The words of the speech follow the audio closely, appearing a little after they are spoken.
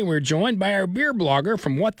We're joined by our beer blogger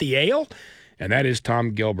from What the Ale, and that is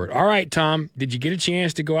Tom Gilbert. All right, Tom, did you get a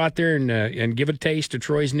chance to go out there and give a taste of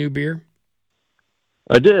Troy's new beer?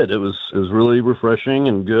 I did. It was really refreshing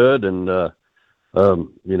and good, and I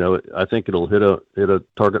think it'll hit a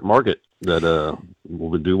target market that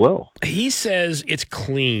will do well. He says it's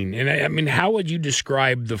clean, and I mean, how would you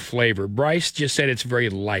describe the flavor? Bryce just said it's very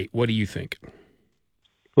light. What do you think?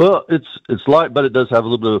 Well, it's light, but it does have a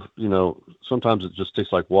little bit of, sometimes it just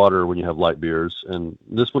tastes like water when you have light beers, and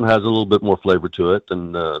this one has a little bit more flavor to it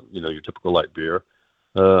than your typical light beer.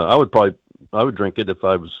 I would drink it if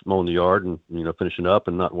I was mowing the yard and finishing up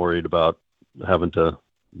and not worried about having to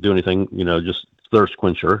do anything, just thirst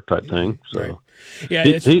quencher type thing. So right. Yeah,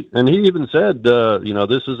 he even said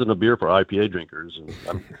this isn't a beer for IPA drinkers,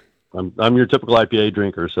 and I'm your typical IPA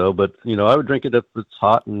drinker, but I would drink it if it's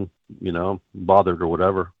hot and bothered or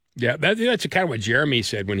whatever. Yeah, that's kind of what Jeremy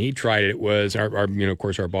said when he tried it. It was our of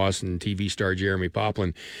course, our Boston TV star Jeremy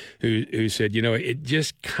Poplin, who said, it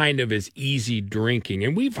just kind of is easy drinking,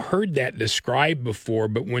 and we've heard that described before.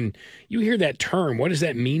 But when you hear that term, what does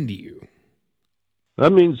that mean to you?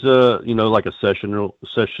 That means like a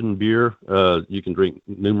session beer. You can drink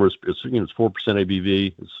numerous. It's 4%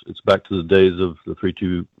 ABV. It's back to the days of the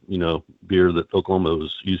 3.2 beer that Oklahoma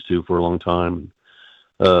was used to for a long time.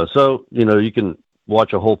 So you can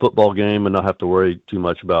watch a whole football game and not have to worry too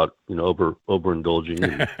much about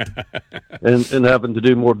overindulging and having to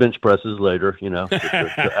do more bench presses later,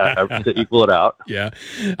 to equal it out. Yeah,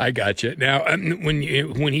 I got you. Now, when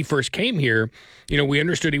he first came here, we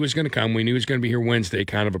understood he was going to come. We knew he was going to be here Wednesday,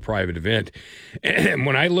 kind of a private event. And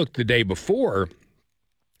when I looked the day before,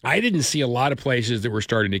 I didn't see a lot of places that were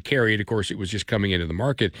starting to carry it. Of course, it was just coming into the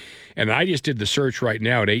market. And I just did the search right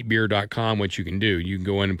now at 8beer.com, what you can do. You can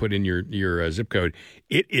go in and put in your zip code.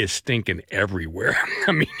 It is stinking everywhere.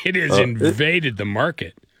 I mean, it has invaded the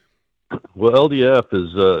market. Well, LDF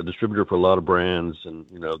is a distributor for a lot of brands, and,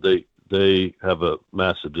 they have a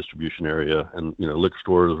massive distribution area. And, liquor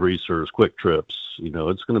stores, Reese's, Quick Trips,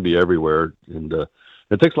 it's going to be everywhere. And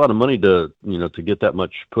it takes a lot of money to get that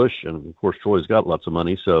much push. And of course, Troy's got lots of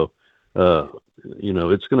money. So,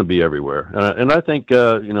 it's going to be everywhere. And I think,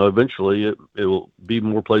 eventually it will be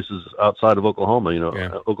more places outside of Oklahoma,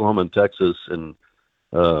 Oklahoma and Texas. And,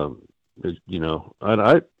 I'm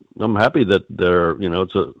happy that they're,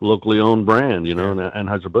 it's a locally owned brand, and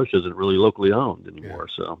Anheuser-Busch isn't really locally owned anymore.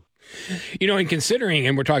 Yeah. So. And considering,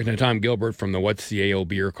 and we're talking to Tom Gilbert from the What's the Ale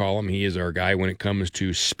beer column. He is our guy when it comes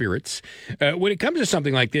to spirits. When it comes to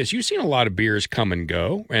something like this, you've seen a lot of beers come and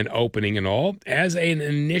go and opening and all. As an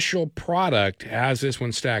initial product, how does this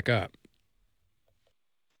one stack up?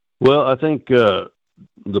 Well, I think the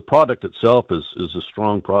product itself is a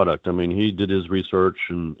strong product. I mean, he did his research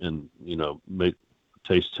and made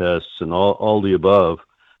taste tests and all the above.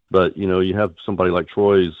 But, you have somebody like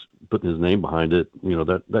Troy's putting his name behind it,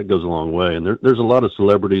 that goes a long way. And there's a lot of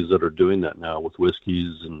celebrities that are doing that now with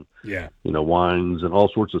whiskeys and, wines and all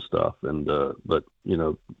sorts of stuff. And, but,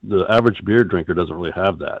 the average beer drinker doesn't really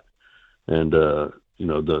have that. And, I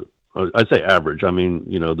say average, I mean,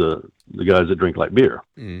 the guys that drink like beer.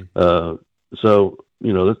 So,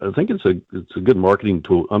 I think it's a good marketing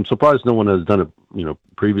tool. I'm surprised no one has done it,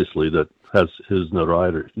 previously that has his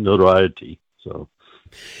notoriety. So.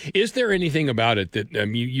 Is there anything about it that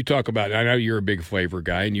you talk about? I know you're a big flavor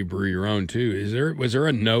guy and you brew your own too. Was there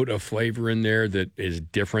a note of flavor in there that is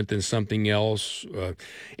different than something else?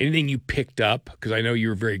 Anything you picked up? Because I know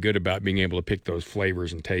you're very good about being able to pick those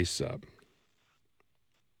flavors and tastes up.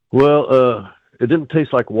 Well, it didn't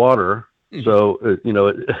taste like water, so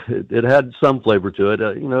it had some flavor to it.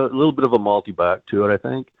 A little bit of a malty back to it, I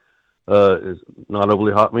think. It's not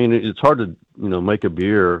overly hot. I mean, it's hard to, make a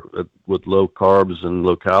beer with low carbs and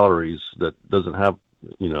low calories that doesn't have,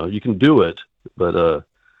 you can do it, but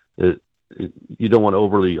you don't want to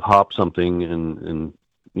overly hop something and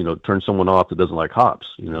turn someone off that doesn't like hops.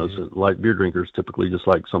 So light beer drinkers typically just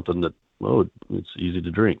like something that, it's easy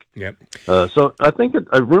to drink. Yep. So I think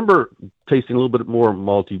I remember tasting a little bit more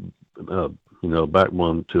malty,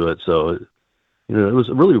 backbone to it. So it was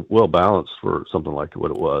really well balanced for something like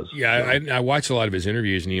what it was. Yeah, I watched a lot of his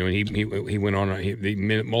interviews, and he went on. He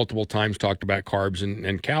multiple times talked about carbs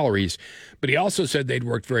and calories, but he also said they'd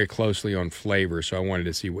worked very closely on flavor. So I wanted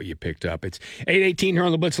to see what you picked up. It's 8:18 here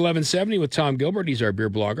on the Blitz 1170 with Tom Gilbert. He's our beer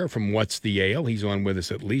blogger from What's the Ale. He's on with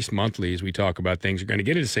us at least monthly as we talk about things. We're going to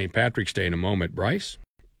get into St. Patrick's Day in a moment. Bryce?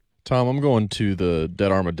 Tom, I'm going to the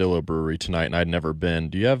Dead Armadillo Brewery tonight, and I'd never been.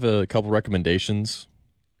 Do you have a couple recommendations?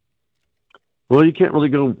 Well, you can't really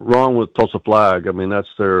go wrong with Tulsa Flag. I mean, that's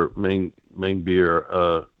their main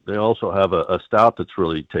beer. They also have a stout that's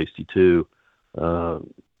really tasty too.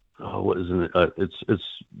 what is it? It's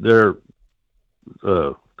their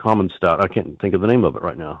common stout. I can't think of the name of it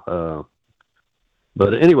right now.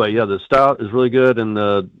 But anyway, yeah, the stout is really good, and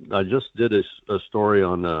I just did a story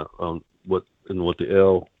on what the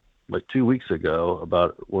ale like 2 weeks ago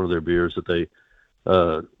about one of their beers that they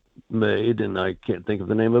made, and I can't think of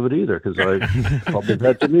the name of it either because I probably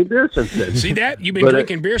had too many beers since then. See that? You've been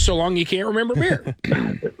drinking beer so long you can't remember beer.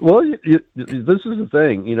 Well, this is the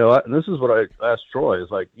thing, and this is what I asked Troy. Is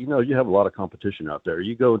like, you have a lot of competition out there.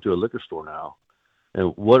 You go into a liquor store now,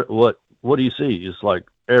 and what do you see? It's like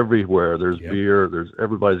everywhere there's beer.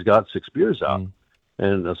 Everybody's got 6 beers out,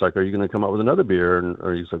 and it's like, are you going to come up with another beer? And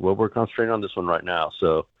or he's like, well, we're concentrating on this one right now.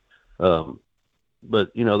 So,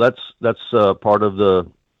 but that's part of the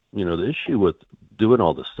the issue with doing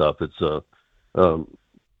all this stuff. It's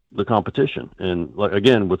the competition, and like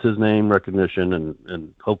again with his name recognition,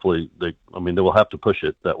 and hopefully they will have to push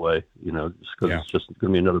it that way, just because it's just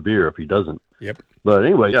going to be another beer if he doesn't. Yep. But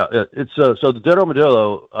anyway, it's so the Dead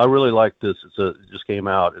Armadillo. I really like this. It just came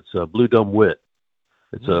out. It's a Blue Dome Wit.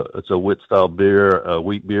 It's a wit style beer, a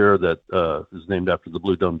wheat beer that is named after the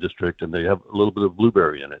Blue Dome district, and they have a little bit of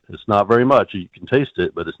blueberry in it. It's not very much. You can taste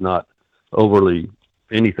it, but it's not overly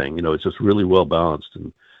anything. It's just really well balanced,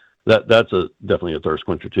 and that's definitely a thirst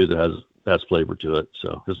quencher too that has flavor to it.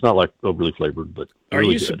 So it's not like overly flavored, but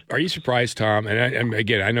really good. Are you surprised, Tom? And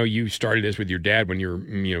again, I know you started this with your dad when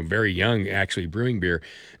you were very young, actually brewing beer.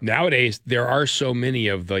 Nowadays, there are so many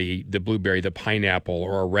of the blueberry, the pineapple,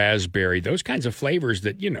 or a raspberry, those kinds of flavors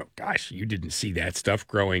that gosh, you didn't see that stuff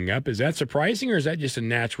growing up. Is that surprising, or is that just a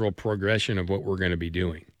natural progression of what we're going to be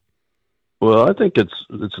doing? Well, I think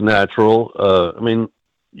it's natural.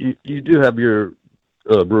 You do have your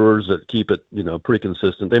brewers that keep it, pretty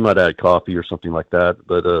consistent. They might add coffee or something like that,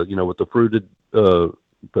 but with the fruited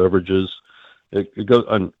beverages, it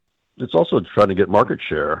goes. It's also trying to get market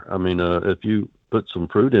share. If you put some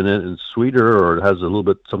fruit in it and it's sweeter or it has a little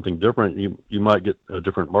bit something different, you might get a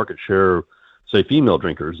different market share. Say female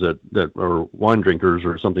drinkers that are wine drinkers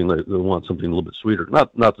or something that want something a little bit sweeter.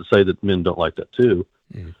 Not to say that men don't like that too.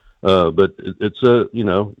 Mm. But it's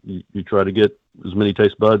you try to get as many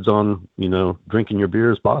taste buds on, drinking your beer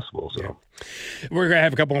as possible. So we're going to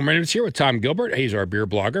have a couple more minutes here with Tom Gilbert. He's our beer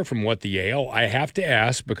blogger from What the Ale. I have to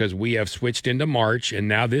ask, because we have switched into March, and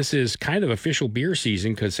now this is kind of official beer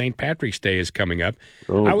season because St. Patrick's Day is coming up.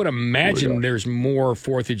 I would imagine there's more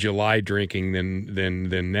 4th of July drinking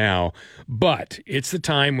than now, but it's the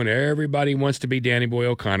time when everybody wants to be Danny Boy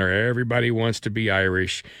O'Connor. Everybody wants to be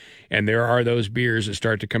Irish. And there are those beers that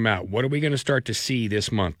start to come out. What are we going to start to see this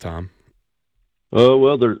month, Tom?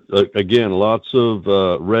 Well, there again, lots of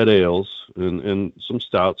red ales and some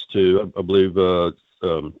stouts too. I believe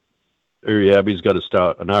Erie Abbey's got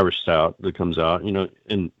an Irish stout that comes out.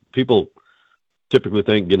 And people typically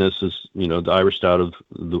think Guinness is the Irish stout of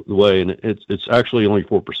the way, and it's actually only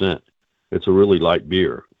 4%. It's a really light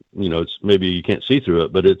beer. It's maybe you can't see through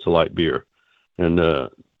it, but it's a light beer, and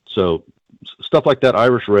so. Stuff like that,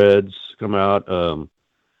 Irish Reds come out.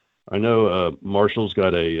 I know Marshall's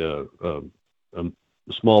got a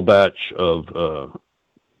small batch of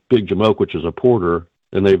Big Jamoke, which is a porter,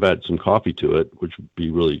 and they've added some coffee to it, which would be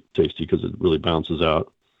really tasty because it really bounces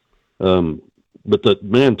out. But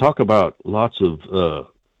talk about lots of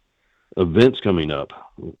events coming up.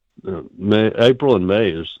 April and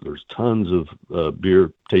May, there's tons of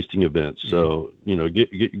beer tasting events. So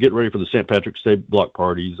get ready for the St. Patrick's Day block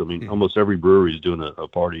parties. Almost every brewery is doing a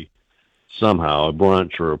party somehow, a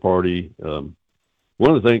brunch or a party.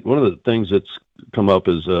 One of the things that's come up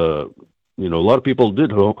is a lot of people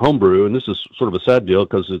did homebrew, and this is sort of a sad deal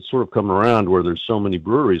because it's sort of coming around where there's so many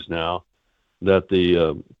breweries now that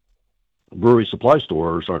the brewery supply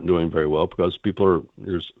stores aren't doing very well because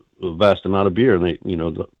there's a vast amount of beer, and they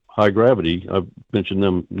the High Gravity, I've mentioned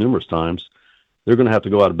them numerous times, they're going to have to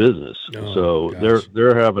go out of business.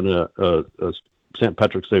 They're having a St.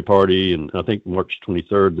 Patrick's Day party, and I think March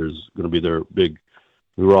 23rd there's going to be their big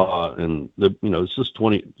hurrah, and it's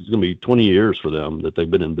going to be 20 years for them that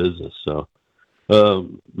they've been in business. So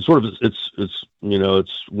it's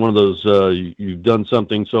one of those you've done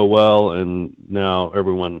something so well, and now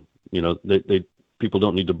everyone people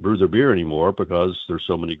don't need to brew their beer anymore because there's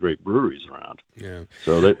so many great breweries around. Yeah.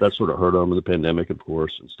 So that sort of hurt them with the pandemic, of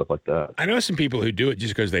course, and stuff like that. I know some people who do it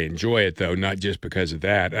just because they enjoy it, though, not just because of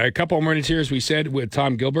that. A couple of minutes here, as we said, with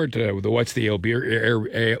Tom Gilbert, the What's the Ale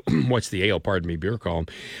beer column.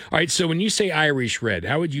 All right, so when you say Irish Red,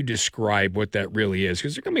 how would you describe what that really is?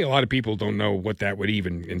 Because there can be a lot of people who don't know what that would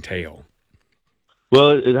even entail.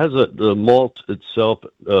 Well, it has the malt itself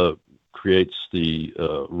creates the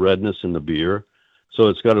redness in the beer. So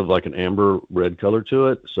it's got like an amber red color to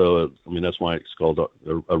it. So I mean, that's why it's called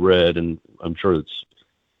a red, and I'm sure it's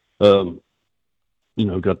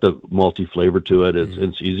got the malty flavor to it.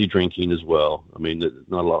 It's easy drinking as well. I mean,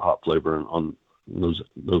 not a lot of hop flavor on those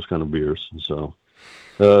kind of beers. So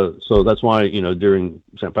that's why, during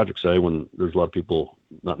St. Patrick's Day, when there's a lot of people,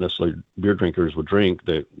 not necessarily beer drinkers, would drink,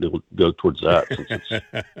 they would go towards that, since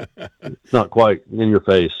it's not quite in your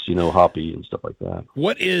face, hoppy and stuff like that.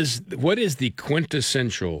 What is the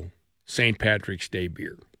quintessential St. Patrick's Day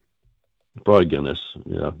beer? Probably Guinness.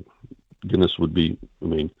 Yeah, Guinness would be. I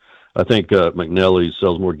mean, I think McNally's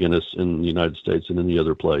sells more Guinness in the United States than any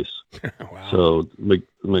other place. Wow. So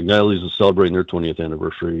McNally's is celebrating their 20th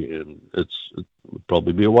anniversary, and it would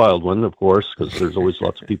probably be a wild one, of course, because there's always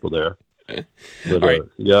lots of people there. But right.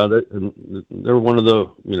 Yeah, they're one of the,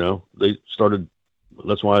 they started.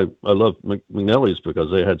 That's why I love McNally's, because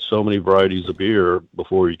they had so many varieties of beer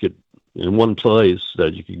before you could, in one place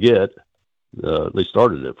that you could get. They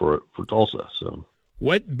started it for Tulsa. So.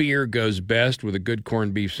 What beer goes best with a good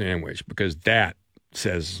corned beef sandwich? Because that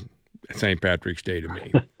says St. Patrick's Day to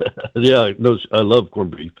me. Yeah, I love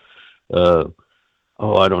corned beef. An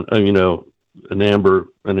amber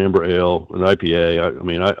ale, an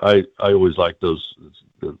IPA. I always like those,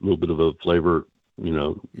 a little bit of a flavor.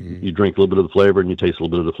 You drink a little bit of the flavor and you taste a little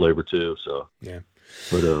bit of the flavor too. So yeah,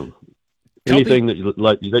 but anything that you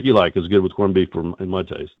like is good with corned beef, in my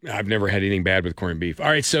taste. I've never had anything bad with corned beef. All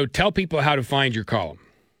right, so tell people how to find your column.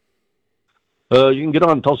 You can get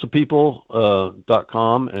on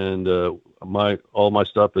TulsaPeople.com, and all my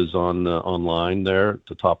stuff is on online there at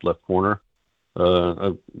the top left corner.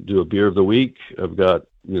 I do a beer of the week. I've got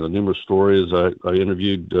numerous stories. I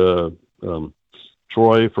interviewed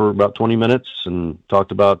Troy for about 20 minutes and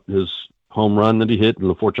talked about his home run that he hit in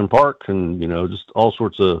the Fortune Park, and just all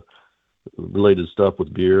sorts of related stuff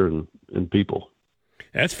with beer and people.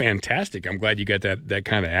 That's fantastic. I'm glad you got that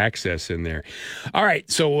kind of access in there. All right,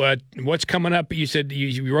 so what's coming up? You said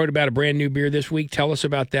you wrote about a brand new beer this week. Tell us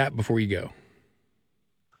about that before you go.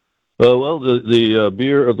 Well, the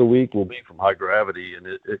beer of the week will be from High Gravity, and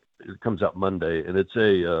it comes out Monday, and it's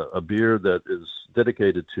a beer that is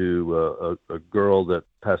dedicated to a girl that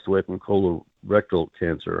passed away from colorectal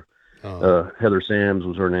cancer. Oh. Heather Sams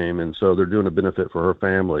was her name, and so they're doing a benefit for her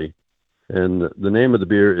family. And the name of the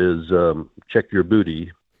beer is Check Your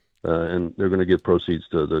Booty, and they're going to give proceeds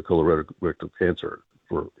to the colorectal cancer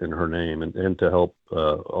in her name, and to help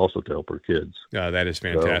also to help her kids. That is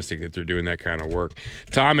fantastic that they're doing that kind of work.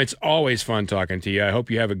 Tom, it's always fun talking to you. I hope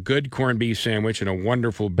you have a good corned beef sandwich and a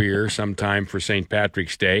wonderful beer sometime for St.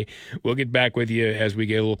 Patrick's Day. We'll get back with you as we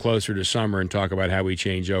get a little closer to summer and talk about how we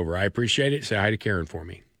change over. I appreciate it. Say hi to Karen for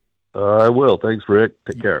me. I will. Thanks, Rick.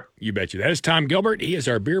 Take care. You betcha. That is Tom Gilbert. He is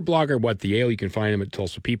our beer blogger, What the Ale. You can find him at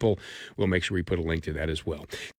Tulsa People. We'll make sure we put a link to that as well.